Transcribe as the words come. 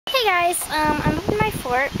Hey guys, I'm up in my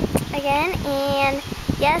fort again, and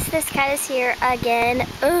yes, this cat is here again.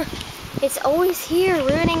 Ugh, it's always here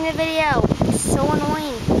ruining the video. It's so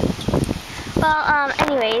annoying. Well,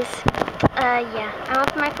 anyways, yeah, I'm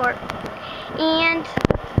up in my fort, and,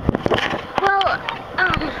 well,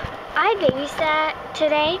 I babysat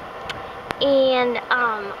today, and,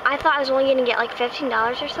 I thought I was only gonna get like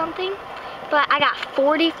 $15 or something, but I got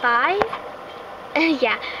 45.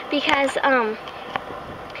 Yeah, because,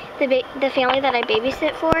 the family that I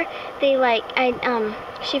babysit for,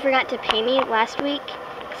 she forgot to pay me last week,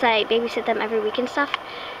 because I babysit them every week and stuff,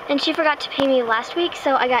 and she forgot to pay me last week,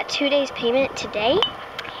 so I got 2 days payment today,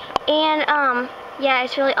 and, yeah,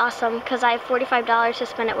 it's really awesome, because I have $45 to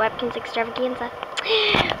spend at Webkinz Extravaganza,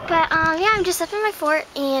 but, yeah, I'm just up in my fort,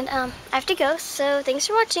 and, I have to go, so thanks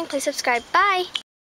for watching, please subscribe, bye!